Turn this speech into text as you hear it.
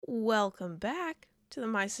Welcome back to the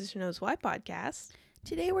My Sister Knows Why podcast.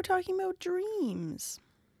 Today we're talking about dreams.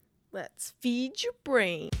 Let's feed your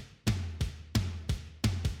brain.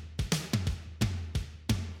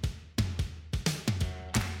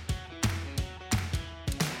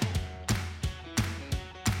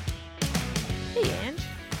 Hey, Ange.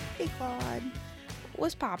 Hey, Claude.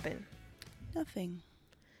 What's poppin'? Nothing.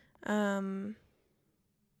 My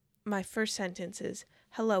first sentence is,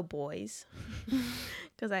 hello, boys.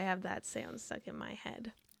 Because I have that sound stuck in my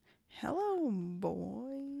head. Hello,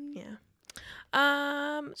 boy. Yeah.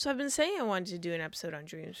 So I've been saying I wanted to do an episode on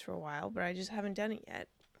dreams for a while, but I just haven't done it yet.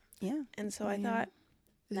 Yeah. And so I thought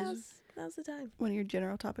This now's the time. one of your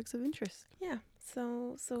general topics of interest. Yeah.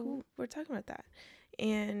 So Cool. we're talking about that.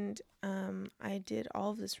 And I did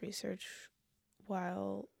all of this research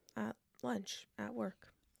while at lunch at work.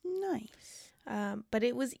 Nice. But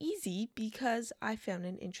it was easy because I found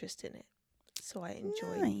an interest in it. So I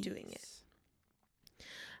enjoyed doing it.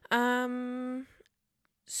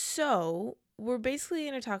 So we're basically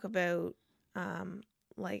going to talk about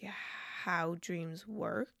like how dreams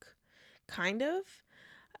work, kind of,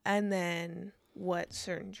 and then what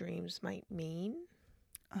certain dreams might mean.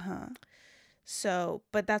 So,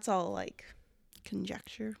 but that's all like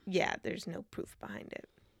Conjecture. yeah, there's no proof behind it.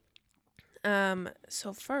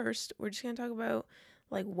 So first, we're just going to talk about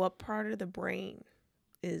like what part of the brain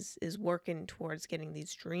is working towards getting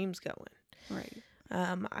these dreams going. Right.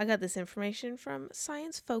 I got this information from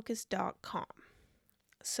sciencefocus.com.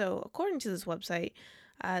 So according to this website,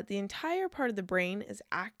 the entire part of the brain is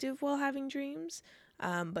active while having dreams,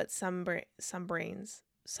 but some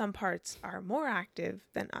parts are more active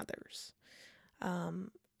than others.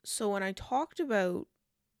 So when I talked about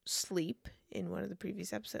sleep in one of the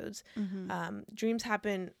previous episodes, dreams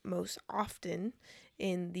happen most often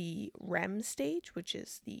in the REM stage, which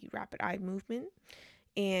is the rapid eye movement.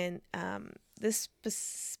 And this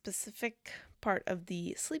specific part of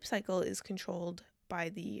the sleep cycle is controlled by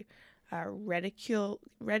the reticular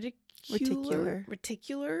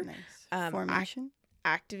Nice. Formation.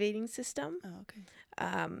 activating system, Oh, okay.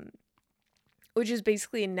 which is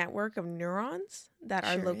basically a network of neurons that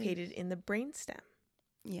are Sure located is. in the brainstem.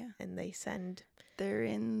 Yeah. And they send... They're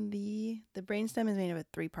in the brainstem is made up of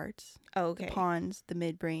 3 parts. Oh, okay. The pons, the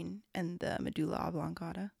midbrain, and the medulla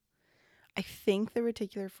oblongata. I think the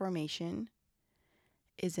reticular formation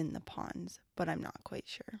is in the pons, but I'm not quite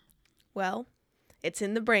sure. Well, it's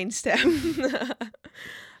in the brainstem.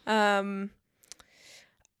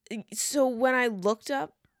 So when I looked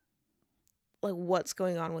up like what's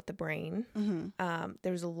going on with the brain,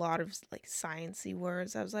 there's a lot of like sciencey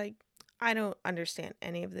words. I was like, I don't understand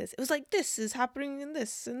any of this. It was like, this is happening in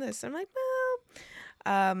this and this. I'm like,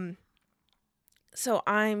 well, so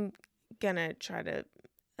I'm gonna try to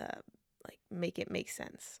like make it make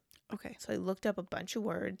sense. Okay. So I looked up a bunch of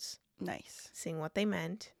words, Nice. seeing what they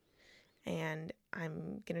meant, and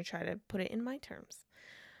I'm gonna try to put it in my terms.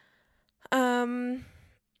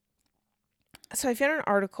 So I found an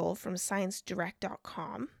article from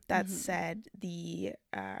ScienceDirect.com that said the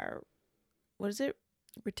what is it?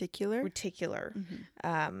 Reticular. Reticular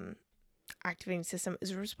activating system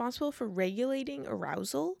is responsible for regulating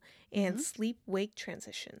arousal and sleep-wake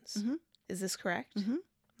transitions. Is this correct?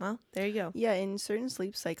 Well, there you go. Yeah, in certain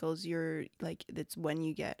sleep cycles, you're like, that's when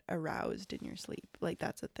you get aroused in your sleep. Like,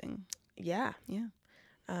 that's a thing. Yeah. Yeah.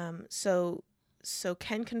 So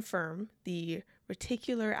can confirm the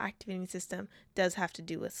reticular activating system does have to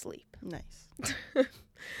do with sleep. Nice.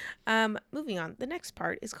 Moving on, the next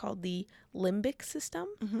part is called the limbic system,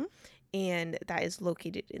 and that is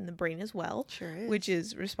located in the brain as well, Sure is. which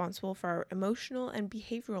is responsible for our emotional and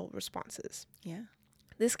behavioral responses. Yeah.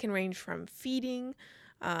 This can range from feeding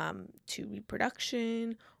to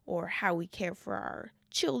reproduction or how we care for our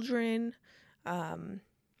children. And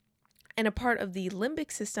a part of the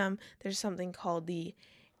limbic system, there's something called the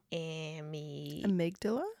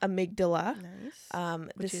Amygdala. Nice.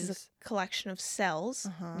 Which This is a collection of cells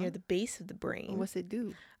near the base of the brain. What's it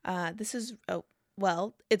do? This is,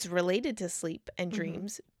 it's related to sleep and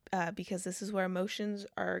dreams because this is where emotions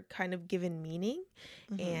are kind of given meaning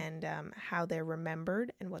and how they're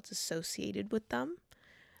remembered and what's associated with them.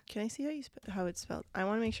 Can I see how it's spelled? I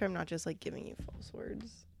want to make sure I'm not just like giving you false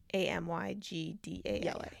words. Amygdala.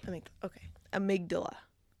 Yeah. Okay. Amygdala.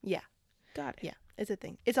 Yeah. Got it. Yeah. It's a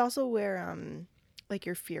thing. It's also where like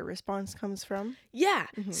your fear response comes from. Yeah.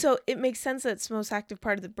 So it makes sense that it's the most active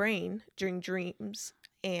part of the brain during dreams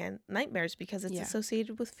and nightmares because it's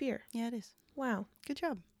associated with fear. Yeah, it is. Wow. Good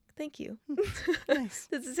job. Thank you. Nice.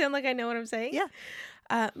 Does it sound like I know what I'm saying? Yeah.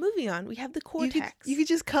 Moving on, we have the cortex. You could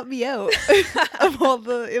just cut me out of all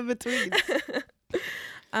the in-betweens.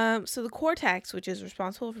 So the cortex, which is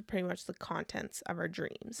responsible for pretty much the contents of our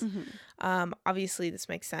dreams. Obviously, this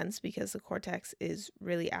makes sense because the cortex is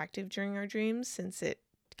really active during our dreams, since it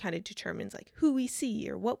kind of determines like who we see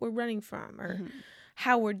or what we're running from or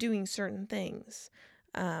how we're doing certain things.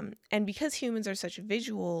 And because humans are such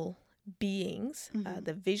visual beings,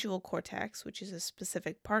 the visual cortex, which is a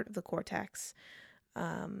specific part of the cortex,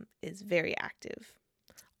 is very active.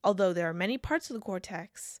 Although there are many parts of the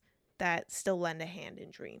cortex that still lend a hand in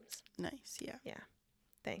dreams. Nice, yeah. Yeah,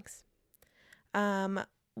 thanks.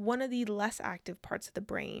 One of the less active parts of the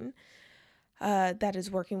brain that is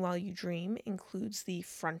working while you dream includes the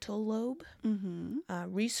frontal lobe.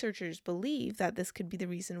 Researchers believe that this could be the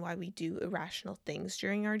reason why we do irrational things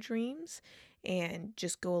during our dreams and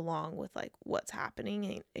just go along with like what's happening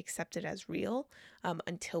and accept it as real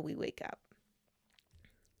until we wake up.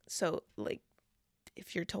 So like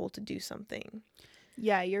if you're told to do something.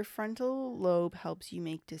 Yeah, your frontal lobe helps you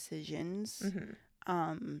make decisions.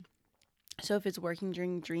 So if it's working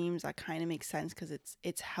during dreams, that kind of makes sense because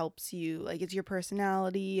it's helps you, like it's your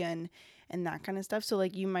personality and that kind of stuff. So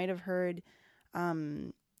like you might have heard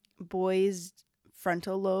boys'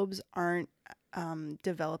 frontal lobes aren't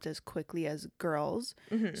developed as quickly as girls.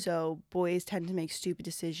 So boys tend to make stupid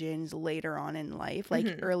decisions later on in life, like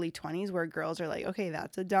early 20s, where girls are like, okay,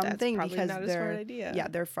 that's a dumb thing because not a smart idea. Yeah,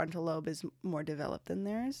 their frontal lobe is more developed than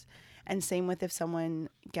theirs. And same with if someone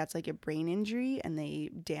gets like a brain injury and they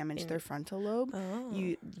damage their frontal lobe,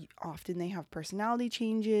 you often they have personality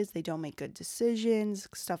changes, they don't make good decisions,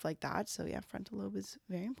 stuff like that. So yeah, frontal lobe is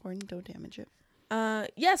very important. Don't damage it.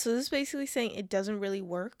 Yeah, so this is basically saying it doesn't really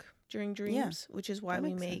work during dreams, which is why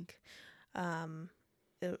we make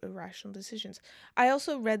irrational decisions. I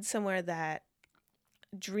also read somewhere that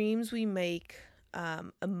dreams we make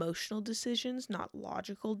emotional decisions, not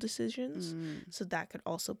logical decisions. So that could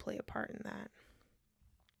also play a part in that.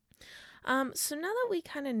 So now that we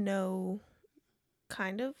kind of know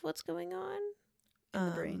kind of what's going on in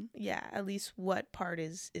the brain, yeah, at least what part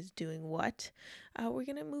is doing what, we're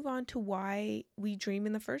gonna move on to why we dream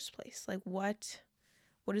in the first place. Like what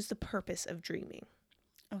is the purpose of dreaming?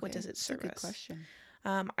 Okay, what does it serve us? That's a good question.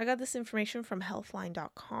 I got this information from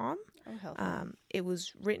healthline.com. Healthline. It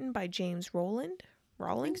was written by James Rowland.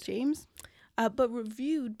 Thanks, James. But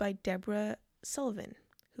reviewed by Deborah Sullivan,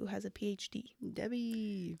 who has a PhD.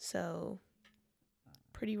 Debbie. So,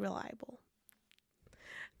 pretty reliable.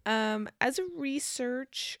 As the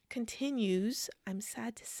research continues, I'm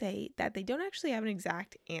sad to say that they don't actually have an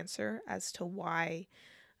exact answer as to why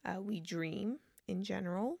we dream in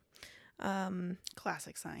general.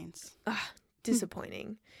 Classic science.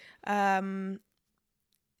 Disappointing.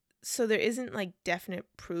 So there isn't like definite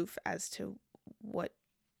proof as to what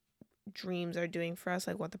dreams are doing for us,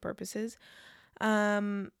 like what the purpose is.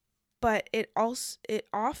 But it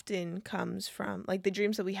often comes from, like, the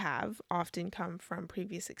dreams that we have often come from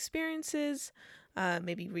previous experiences,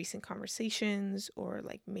 maybe recent conversations, or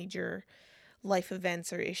like major life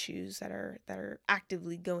events or issues that are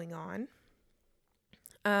actively going on.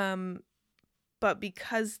 But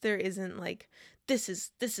because there isn't like this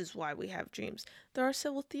is why we have dreams, there are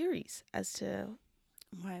several theories as to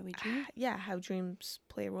why we dream. How dreams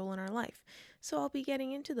play a role in our life. So I'll be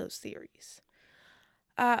getting into those theories.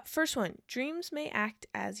 First one, dreams may act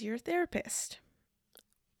as your therapist.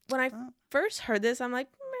 When I first heard this, I'm like,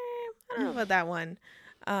 I don't know about that one.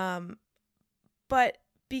 But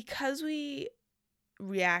because we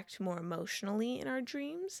react more emotionally in our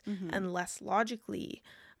dreams and less logically,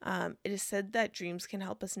 it is said that dreams can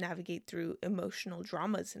help us navigate through emotional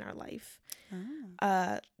dramas in our life.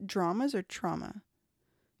 Dramas or trauma?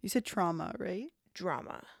 You said trauma, right?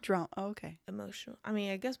 Drama. Oh, okay. Emotional. I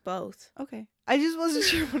mean, I guess both. Okay. I just wasn't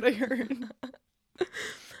sure what I heard.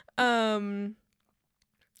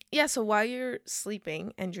 Yeah, so while you're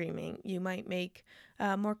sleeping and dreaming, you might make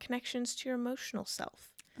more connections to your emotional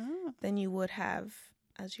self than you would have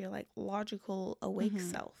as your like logical awake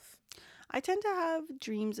self. I tend to have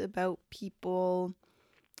dreams about people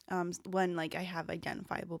when like I have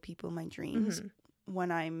identifiable people in my dreams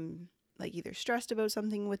when I'm like either stressed about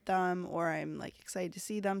something with them or I'm like excited to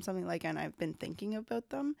see them, something like, and I've been thinking about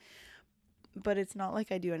them, but it's not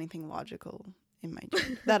like I do anything logical in my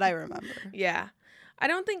dream that I remember. Yeah. I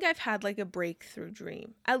don't think I've had like a breakthrough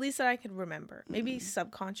dream, at least that I can remember. Maybe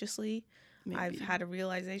subconsciously I've had a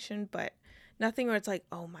realization, but nothing where it's like,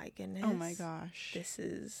 oh my goodness. Oh my gosh.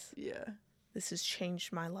 This has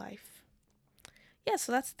changed my life. Yeah,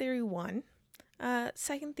 so that's theory one.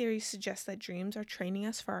 Second theory suggests that dreams are training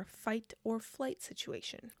us for our fight or flight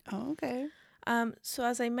situation. Oh, okay. So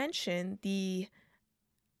as I mentioned, the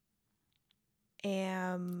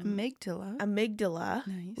Amygdala.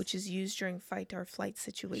 Nice. which is used during fight or flight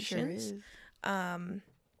situations. Sure is.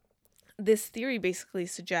 This theory basically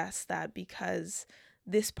suggests that because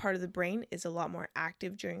this part of the brain is a lot more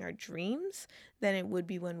active during our dreams than it would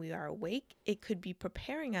be when we are awake, it could be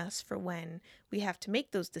preparing us for when we have to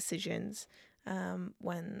make those decisions,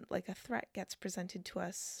 when like a threat gets presented to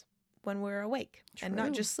us when we're awake and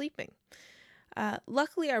not just sleeping.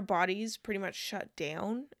 Luckily, our bodies pretty much shut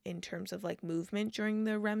down in terms of like movement during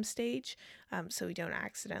the REM stage, so we don't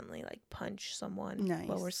accidentally like punch someone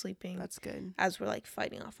while we're sleeping. That's good. As we're like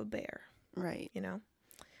fighting off a bear. Right. You know?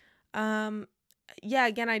 Yeah,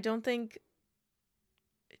 again, I don't think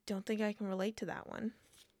I can relate to that one.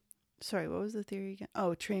 Sorry, what was the theory again?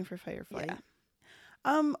 Oh, train for fight or flight. Yeah.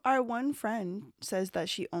 Our one friend says that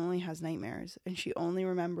she only has nightmares and she only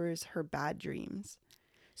remembers her bad dreams.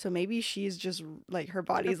 So maybe she's just like her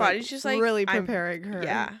body's just like really preparing her.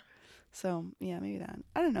 Yeah. So yeah, maybe that.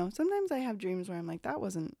 I don't know. Sometimes I have dreams where I'm like, that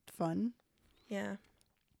wasn't fun. Yeah.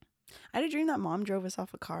 I had a dream that Mom drove us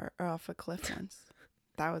off a cliff once.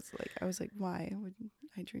 That was like, I was like, why would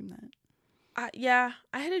I dream that? Yeah,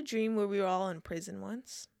 I had a dream where we were all in prison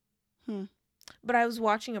once. But I was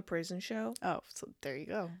watching a prison show. Oh, so there you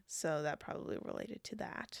go. So that probably related to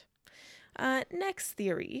that. Next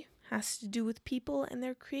theory has to do with people and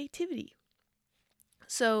their creativity.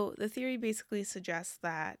 So the theory basically suggests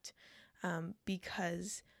that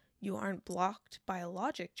because you aren't blocked by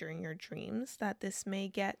logic during your dreams, that this may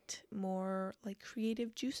get more like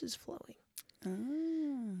creative juices flowing.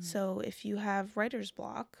 So if you have writer's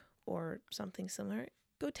block or something similar,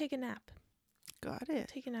 go take a nap. Got it.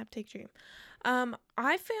 Take a nap, take a dream.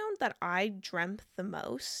 I found that I dreamt the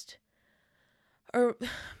most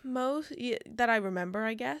that I remember,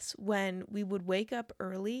 I guess, when we would wake up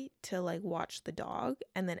early to like watch the dog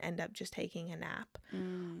and then end up just taking a nap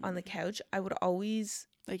on the couch. I would always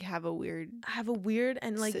like have a weird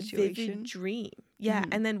and like vivid dream. Yeah.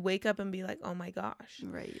 And then wake up and be like, oh my gosh.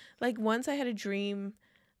 Right. Like once I had a dream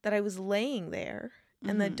that I was laying there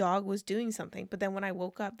and the dog was doing something, but then when I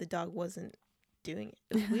woke up, the dog wasn't doing it.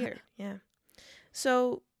 It was weird. Yeah.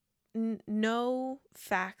 So no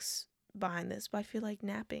facts behind this, but I feel like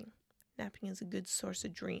napping is a good source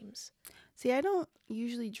of dreams. See, I don't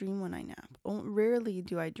usually dream when I nap. Rarely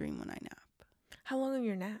do I dream when I nap. How long are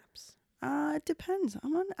your naps? It depends.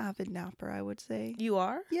 I'm an avid napper, I would say. You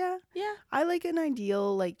are? Yeah. Yeah. I like an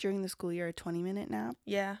ideal, like during the school year, a 20-minute nap.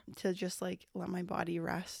 Yeah. To just like let my body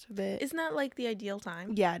rest a bit. Isn't that like the ideal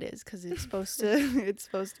time? Yeah, it is, because it's supposed to. It's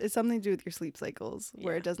something to do with your sleep cycles,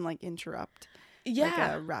 where it doesn't like interrupt. Like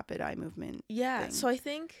a rapid eye movement. Yeah. Thing. So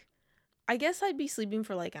I guess I'd be sleeping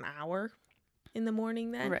for like an hour in the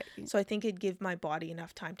morning then. Right. So I think it'd give my body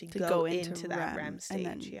enough time to go into that REM stage.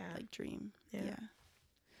 And then, like dream.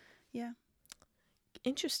 Yeah.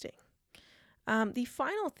 Interesting. The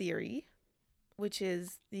final theory, which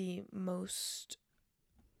is the most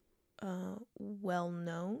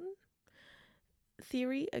well-known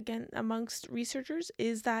theory again amongst researchers,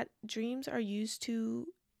 is that dreams are used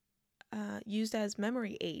as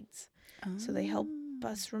memory aids. So they help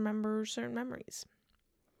us remember certain memories.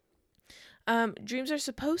 Dreams are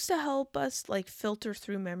supposed to help us like filter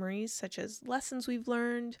through memories such as lessons we've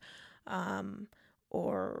learned,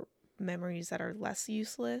 or memories that are less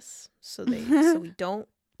useless, so we don't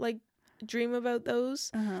like dream about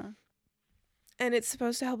those. And it's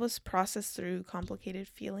supposed to help us process through complicated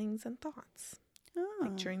feelings and thoughts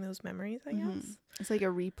like during those memories, I guess. It's like a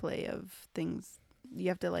replay of things. You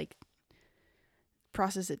have to like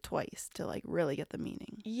process it twice to like really get the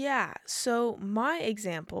meaning. Yeah. So my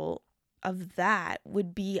example of that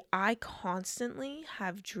would be I constantly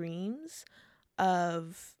have dreams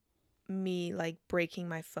of me like breaking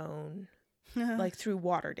my phone like through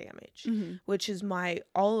water damage, which is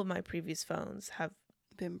all of my previous phones have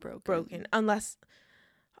been broken unless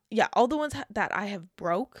all the ones that I have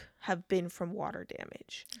have been from water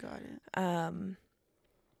damage. Got it.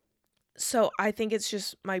 So I think it's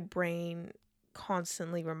just my brain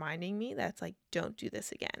constantly reminding me that's like, don't do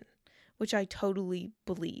this again, which I totally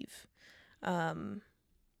believe.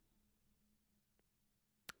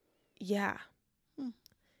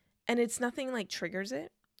 And it's nothing like triggers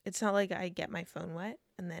it. It's not like I get my phone wet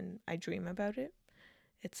and then I dream about it.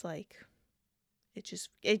 It's like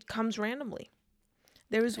it comes randomly.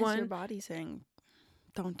 There was one, your body saying,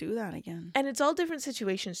 don't do that again. And it's all different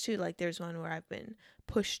situations too. Like there's one where I've been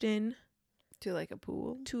pushed in to like a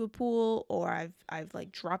pool, or I've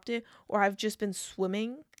like dropped it, or I've just been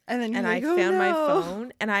swimming and I found my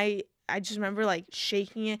phone and I just remember like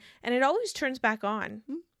shaking it, and it always turns back on.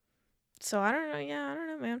 So I don't know. Yeah, I don't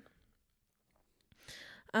know, man.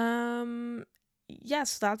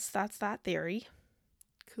 yes, that's that theory.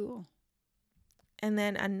 Cool. And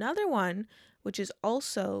then another one, which is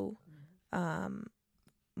also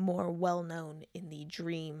more well known in the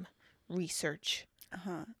dream research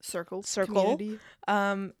Circle community,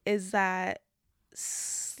 is that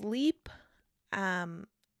sleep and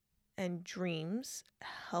dreams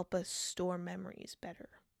help us store memories better.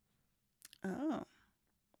 Oh.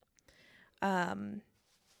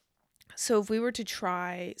 So if we were to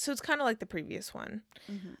try, so it's kind of like the previous one,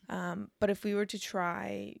 but if we were to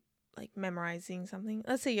try like memorizing something,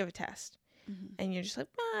 let's say you have a test and you're just like,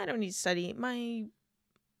 I don't need to study. My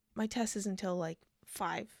test is until like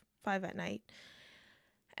 5 at night.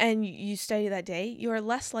 And you study that day, you are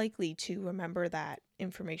less likely to remember that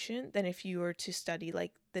information than if you were to study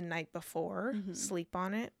like the night before, sleep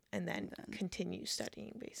on it, and then continue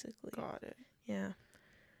studying, basically. Got it. Yeah.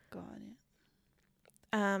 Got it.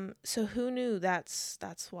 So who knew that's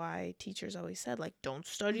why teachers always said, like, don't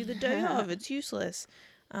study the day of, it's useless.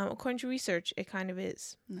 According to research, it kind of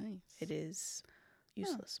is. Nice. It is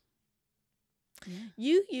useless. Yeah.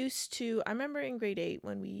 You used to, I remember in grade 8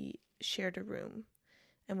 when we shared a room,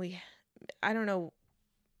 and I don't know,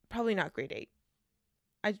 probably not grade 8.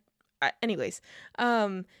 Anyways,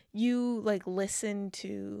 you like listen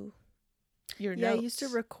to your notes. Yeah, I used to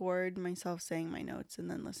record myself saying my notes and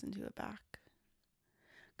then listen to it back.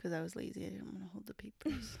 Because I was lazy. I didn't want to hold the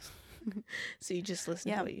papers. So you just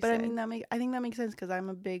listen to what you but said. I mean, I think that makes sense because I'm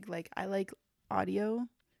a big, like, I like audio.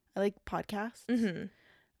 I like podcasts.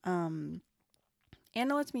 And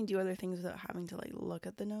it lets me do other things without having to, like, look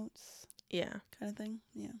at the notes. Yeah. Kind of thing.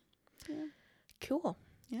 Yeah. Cool.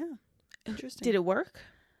 Yeah. Interesting. Did it work?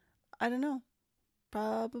 I don't know.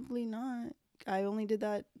 Probably not. I only did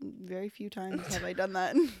that very few times. Have I done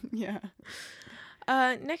that? Yeah.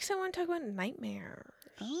 Next I want to talk about nightmares.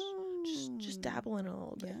 Oh. Just dabble in a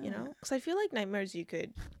little bit, you know? Because I feel like nightmares you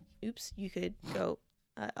could go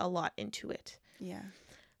a lot into it. Yeah.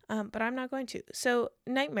 But I'm not going to. So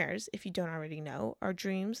nightmares, if you don't already know, are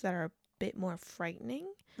dreams that are a bit more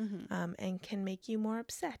frightening and can make you more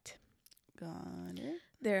upset. Got it.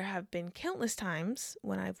 There have been countless times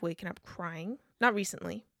when I've waken up crying. Not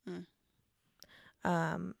recently.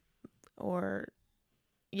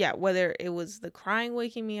 Whether it was the crying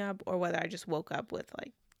waking me up or whether I just woke up with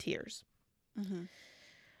like tears.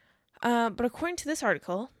 But according to this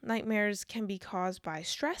article, nightmares can be caused by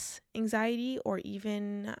stress, anxiety, or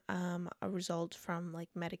even a result from like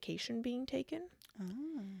medication being taken.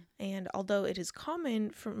 And although it is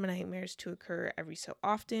common for nightmares to occur every so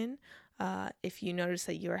often, if you notice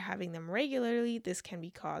that you are having them regularly, this can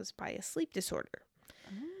be caused by a sleep disorder.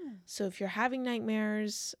 So if you're having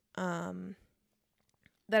nightmares that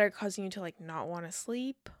are causing you to like not want to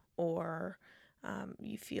sleep, or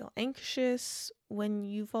you feel anxious when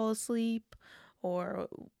you fall asleep, or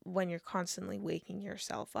when you're constantly waking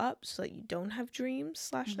yourself up so that you don't have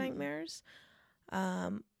dreams / nightmares,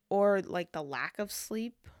 or like the lack of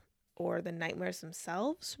sleep or the nightmares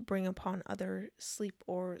themselves bring upon other sleep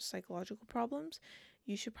or psychological problems,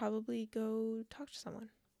 you should probably go talk to someone.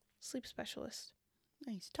 Sleep specialist.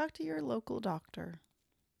 Nice. Talk to your local doctor.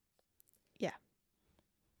 Yeah.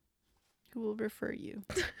 Who will refer you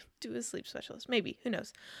to a sleep specialist. Maybe. Who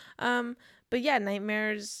knows? But yeah,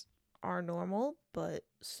 nightmares are normal, but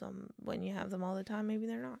when you have them all the time, maybe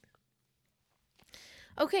they're not.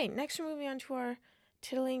 Okay, next we're moving on to our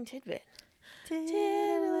titillating tidbit.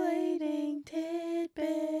 Titillating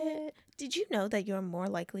tidbit. Did you know that you're more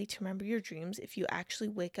likely to remember your dreams if you actually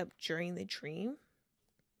wake up during the dream?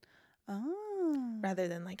 Oh. Rather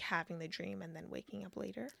than like having the dream and then waking up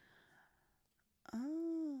later?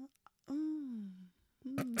 Oh.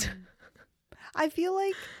 I feel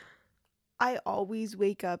like I always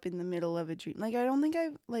wake up in the middle of a dream. Like, I don't think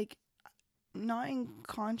I've, like, not in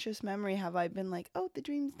conscious memory have I been like, oh, the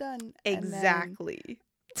dream's done. Exactly.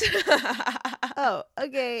 Oh,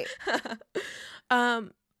 okay.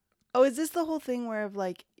 Oh, is this the whole thing where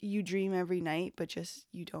like you dream every night but just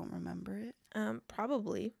you don't remember it?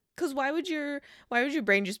 Probably. Because why would your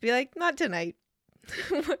brain just be like, not tonight?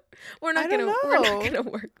 we're not gonna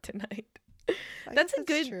work tonight. That's a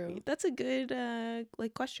good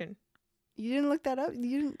like question. You didn't look that up?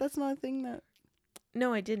 That's not a thing that.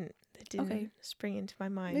 No, I didn't. It didn't spring into my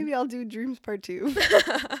mind. Maybe I'll do dreams part 2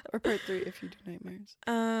 or part 3 if you do nightmares.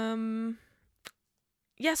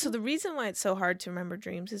 Yeah, so the reason why it's so hard to remember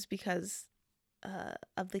dreams is because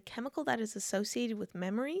of the chemical that is associated with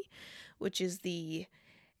memory, which is the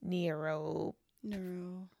norepinephrine.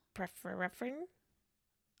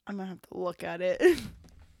 I'm gonna have to look at it.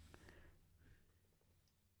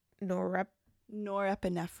 Norepinephrine.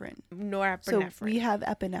 Norepinephrine. So we have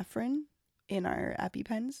epinephrine in our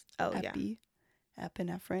EpiPens. Oh, yeah.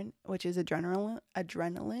 Epinephrine, which is adrenaline.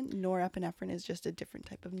 Norepinephrine is just a different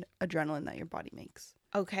type of adrenaline that your body makes.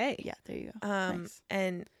 Okay. Yeah, there you go. Nice.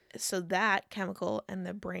 And so that chemical and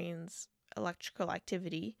the brain's electrical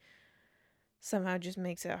activity somehow just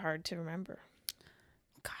makes it hard to remember.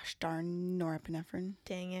 Gosh darn norepinephrine.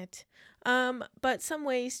 Dang it. But some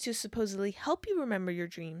ways to supposedly help you remember your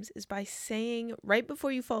dreams is by saying right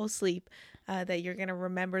before you fall asleep that you're going to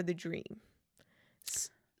remember the dream.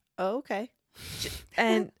 Oh, okay.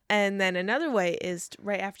 And then another way is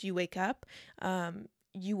right after you wake up,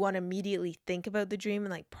 you want to immediately think about the dream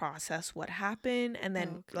and like process what happened and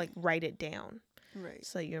then like write it down. Right.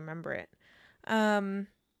 So you remember it.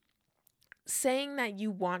 Saying that you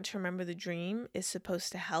want to remember the dream is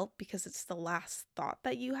supposed to help because it's the last thought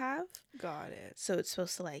that you have. Got it. So it's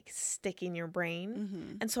supposed to like stick in your brain.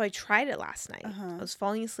 Mm-hmm. And so I tried it last night. I was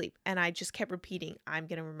falling asleep and I just kept repeating, I'm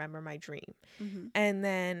going to remember my dream. Mm-hmm. And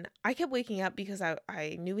then I kept waking up because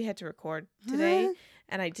I knew we had to record today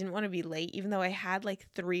and I didn't want to be late, even though I had like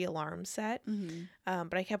 3 alarms set. Mm-hmm.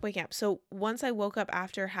 But I kept waking up. So once I woke up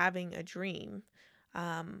after having a dream,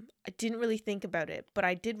 I didn't really think about it, but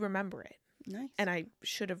I did remember it. Nice. And I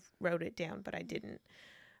should have wrote it down, but I didn't.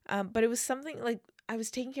 But it was something like I was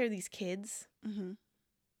taking care of these kids. Mm-hmm.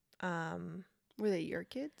 Were they your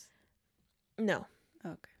kids? No.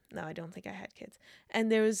 Okay. No, I don't think I had kids.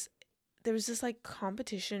 And there was this like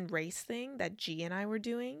competition race thing that G and I were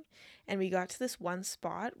doing, and we got to this one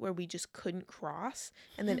spot where we just couldn't cross,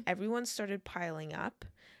 and then everyone started piling up,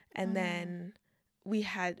 and then we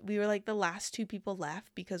were like the last 2 people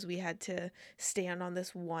left because we had to stand on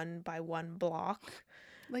this 1-by-1 block.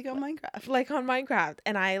 Like on Minecraft. Like on Minecraft.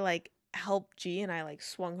 And I like helped G and I like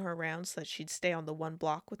swung her around so that she'd stay on the 1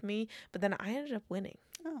 block with me. But then I ended up winning.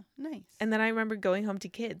 Oh, nice. And then I remember going home to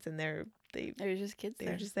kids and they were just kids they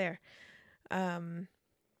there. were just there. Do you want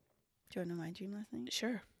to know my dream last night?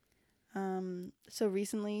 Sure. So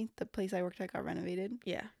recently the place I worked at got renovated.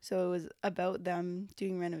 Yeah. So it was about them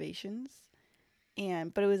doing renovations.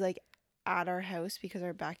 But it was like at our house because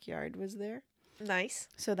our backyard was there. Nice.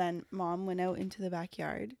 So then Mom went out into the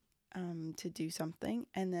backyard to do something,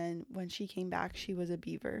 and then when she came back, she was a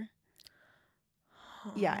beaver.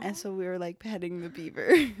 Yeah, and so we were like petting the beaver.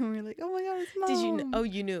 And we were like, "Oh my god, it's Mom!" Did you know? Oh,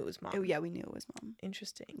 you knew it was Mom. Oh yeah, we knew it was Mom.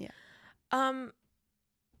 Interesting. Yeah.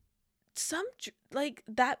 Some like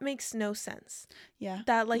that makes no sense. Yeah.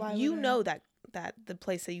 That like you know that the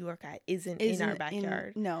place that you work at isn't in our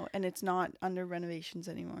backyard. No, and it's not under renovations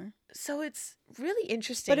anymore. So it's really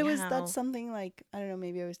interesting. But that's something like, I don't know,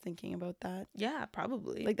 maybe I was thinking about that. Yeah,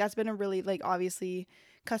 probably. Like that's been a really, like, obviously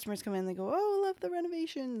customers come in, they go, "Oh, I love the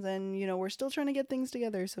renovations," and you know, we're still trying to get things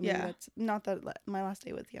together. So maybe that's not that my last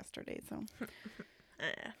day was yesterday, so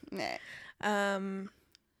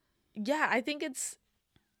yeah, I think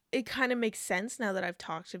it kind of makes sense now that I've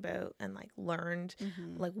talked about and like learned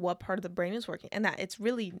like what part of the brain is working, and that it's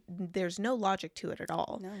really, there's no logic to it at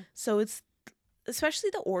all. No. So it's especially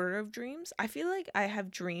the order of dreams. I feel like I have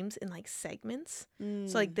dreams in like segments.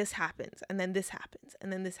 So like this happens and then this happens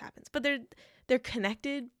and then this happens, but they're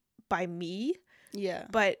connected by me. Yeah.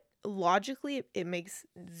 But logically it makes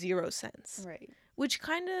 0 sense. Right. Which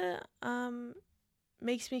kind of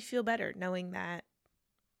makes me feel better knowing that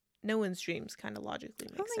no one's dreams kind of logically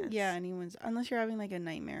make sense. Yeah, anyone's, unless you're having like a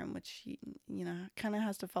nightmare in which you know kind of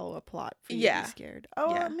has to follow a plot for you to be scared.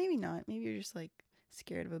 Oh, maybe not. Maybe you're just like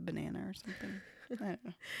scared of a banana or something. I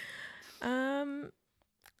don't know.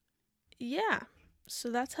 Yeah.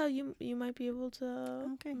 So that's how you might be able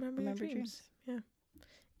to remember your dreams. Yeah.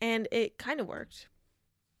 And it kind of worked.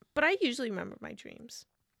 But I usually remember my dreams.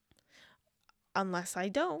 Unless I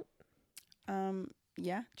don't.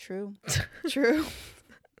 Yeah, true. True.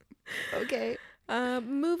 Okay.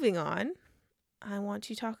 Moving on. I want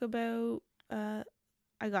to talk about I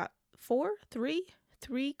got 3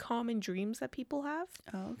 common dreams that people have.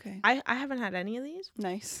 Oh, okay. I haven't had any of these.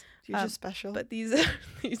 Nice. You're just special. But these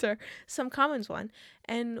are some common ones.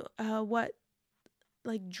 And what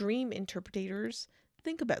like dream interpreters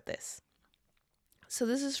think about this. So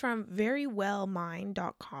this is from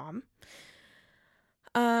verywellmind.com.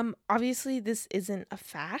 Obviously this isn't a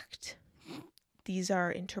fact. These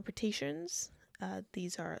are interpretations.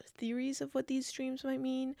 These are theories of what these dreams might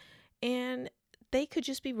mean, and they could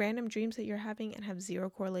just be random dreams that you're having and have 0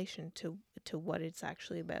 correlation to what it's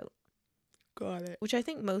actually about. Got it. Which I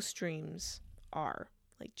think most dreams are,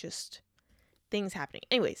 like just things happening.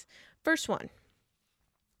 Anyways, first one.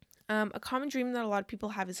 A common dream that a lot of people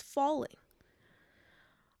have is falling.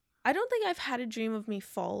 I don't think I've had a dream of me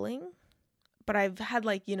falling, but I've had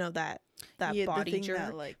like, you know, that the body thing jerk.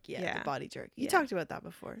 that, like, Yeah. the body jerk. You Yeah. talked about that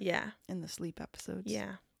before. Yeah. In the sleep episodes.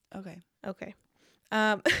 Yeah. Okay.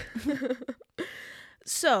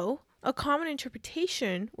 So a common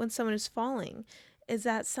interpretation when someone is falling is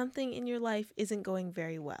that something in your life isn't going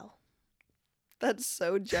very well. That's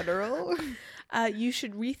so general. You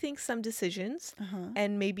should rethink some decisions Uh-huh.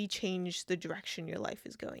 and maybe change the direction your life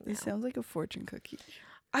is going now. This sounds like a fortune cookie.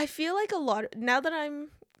 I feel like now that I'm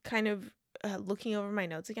kind of looking over my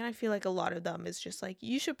notes again, I feel like a lot of them is just like,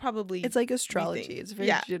 you should probably... It's like astrology. It's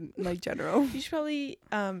very general. You should probably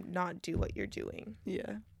not do what you're doing.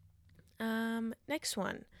 Yeah. Next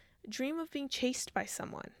one. Dream of being chased by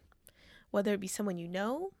someone. Whether it be someone you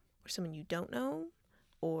know or someone you don't know,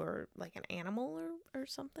 or like an animal or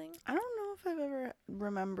something. I don't know if I've ever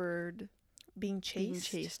remembered Being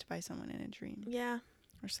chased. being chased by someone in a dream. Yeah.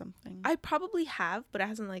 Or something. I probably have, but it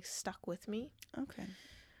hasn't like stuck with me. Okay.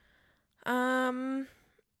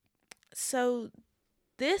 So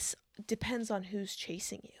this depends on who's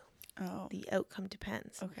chasing you. Oh. The outcome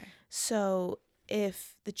depends. Okay. So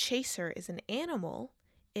if the chaser is an animal,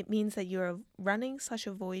 it means that you're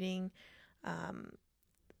running/avoiding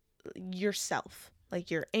yourself,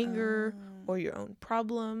 like your anger or your own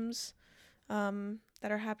problems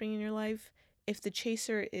that are happening in your life. If the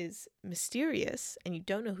chaser is mysterious and you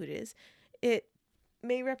don't know who it is, it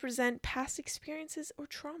may represent past experiences or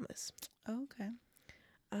traumas. Okay.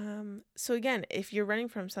 So again, if you're running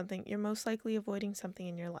from something, you're most likely avoiding something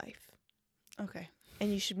in your life. Okay.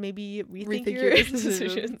 And you should maybe rethink your your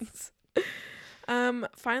decisions.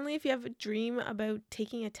 Finally, if you have a dream about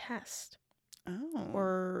taking a test Oh.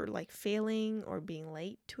 or like failing or being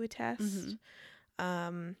late to a test,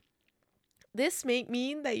 this may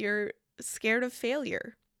mean that you're scared of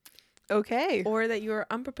failure. Okay. Or that you're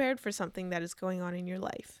unprepared for something that is going on in your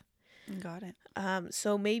life. Got it.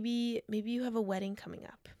 So maybe you have a wedding coming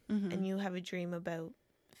up Mm-hmm. and you have a dream about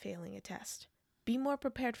failing a test. Be more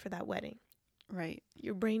prepared for that wedding. Right.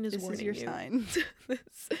 Your brain is This warning is your you. sign.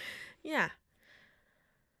 Yeah.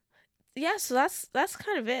 Yeah, so that's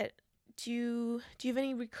kind of it. Do you have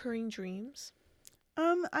any recurring dreams?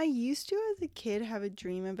 I used to as a kid have a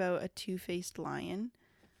dream about a two-faced lion,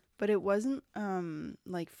 but it wasn't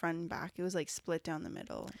like front and back. It was like split down the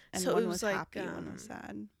middle, and So it one was was like, happy, one was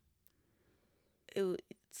sad.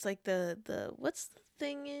 It's like the what's the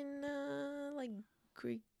thing in like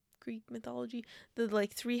Greek mythology? The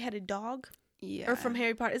like three-headed dog? Yeah. Or from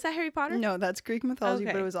Harry Potter. Is that Harry Potter? No, that's Greek mythology,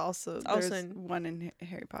 but Okay. it was also It's also there's in- one in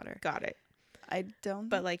Harry Potter. Got it. I don't.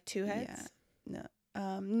 But like two heads? Yeah.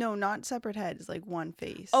 No, not separate heads, like one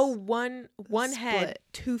face. Oh, one head, Split.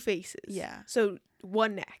 two faces. Yeah. So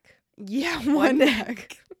one neck. Yeah, one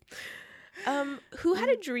neck. Who had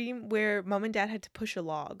a dream where mom and dad had to push a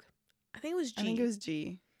log? I think it was G. I think it was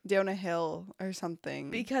G. Down a hill or something.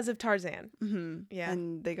 Because of Tarzan. Mm-hmm. Yeah.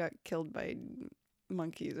 And they got killed by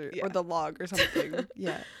monkeys or Yeah. the log or something.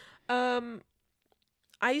 Yeah.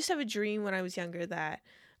 I used to have a dream when I was younger that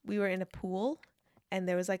we were in a pool and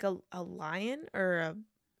there was like a lion or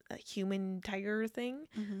a human tiger thing.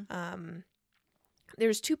 Mm-hmm. There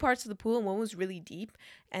was two parts of the pool and one was really deep,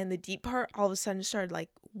 and the deep part all of a sudden started like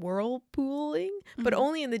whirlpooling, but Mhm.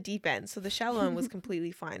 only in the deep end. So the shallow end was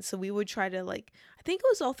completely fine. So we would try to like, I think it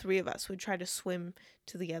was all three of us would try to swim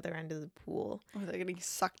to the other end of the pool. Or they're getting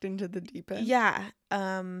sucked into the deep end. Yeah.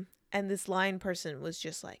 And this lion person was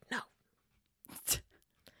just like, no.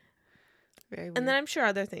 Very weird. And then I'm sure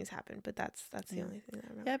other things happened, but that's the Yeah. only thing that I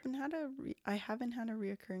remember. Yeah, I haven't had a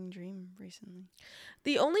reoccurring dream recently.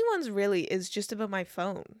 The only ones really is just about my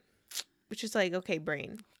phone, which is like, okay,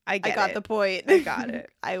 brain, I got it. the point. I got it.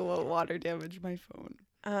 I won't water damage my phone.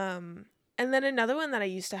 And then another one that I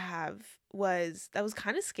used to have that was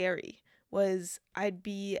kind of scary. Was I'd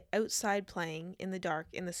be outside playing in the dark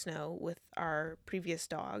in the snow with our previous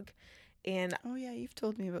dog, and Oh yeah, you've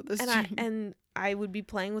told me about this and dream. I would be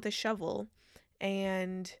playing with a shovel,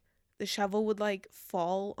 and the shovel would like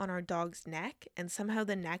fall on our dog's neck, and somehow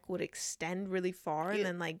the neck would extend really far and Ew.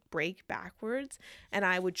 then like break backwards, and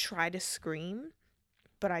I would try to scream,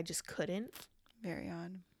 but I just couldn't. Very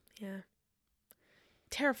odd. Yeah.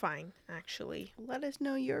 Terrifying, actually. Let us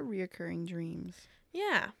know your reoccurring dreams.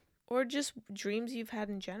 Yeah. Or just dreams you've had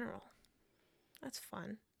in general. That's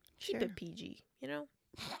fun. Keep Sure. it PG, you know?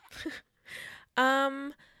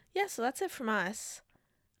 Yeah, so that's it from us.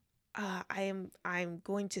 I'm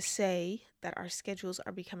going to say that our schedules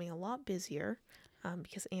are becoming a lot busier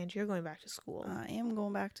because Angie, you're going back to school I am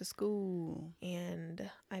going back to school. and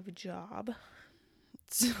I have a job.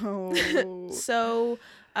 So So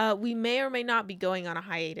we may or may not be going on a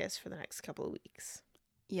hiatus for the next couple of weeks.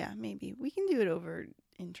 yeah, maybe we can do it over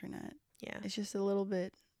internet. Yeah. It's just a little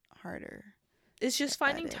bit harder. It's just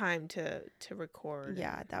finding edit. time to record.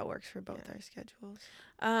 Yeah, that works for both Yeah. our schedules.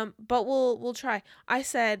 But we'll try. I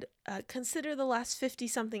said consider the last 50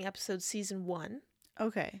 something episodes season 1.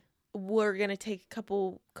 Okay. We're gonna take a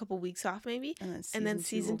couple weeks off maybe, And then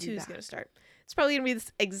season two 2 will is be gonna back. start. It's probably gonna be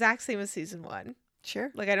the exact same as season 1.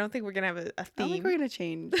 Sure. Like I don't think we're gonna have a I don't think theme. we're gonna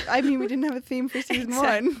change. I mean, we didn't have a theme for season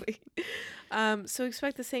 1. Exactly. So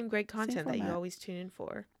expect the same great content that you format. always tune in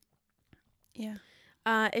for. Yeah.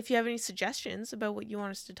 If you have any suggestions about what you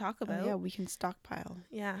want us to talk about, Yeah, we can stockpile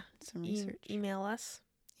yeah, some research. email us.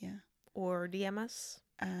 Yeah. Or DM us.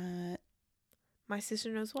 Uh, My sister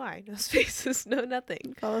knows why. No spaces, no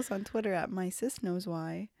nothing. follow us on Twitter at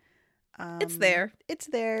MySisKnowsWhy. It's there. It's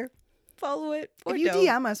there. Follow it. Or If you don't.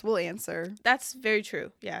 DM us, we'll answer. That's very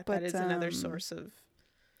true. Yeah, But, that is another source of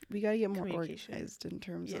We gotta get more Communication. organized in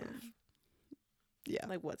terms Yeah. of. Yeah.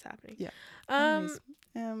 like what's happening. Yeah. Um.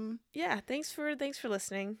 Anyways, Yeah. Thanks for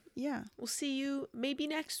listening. yeah. We'll see you maybe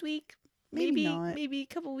next week. Maybe not. Maybe a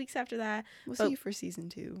couple weeks after that. We'll but- see you for season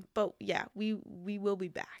 2. But yeah, we will be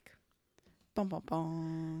back. Bum bum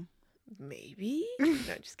bum. Maybe. No,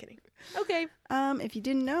 just kidding. Okay. If you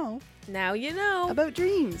didn't know Now you know. about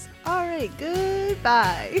dreams. All right.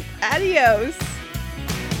 Goodbye. Adios.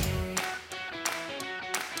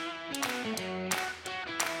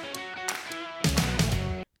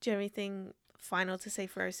 Do you have anything final to say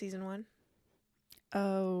for our season 1?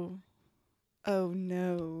 Oh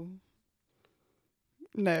no.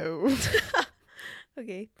 No.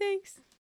 Okay, thanks.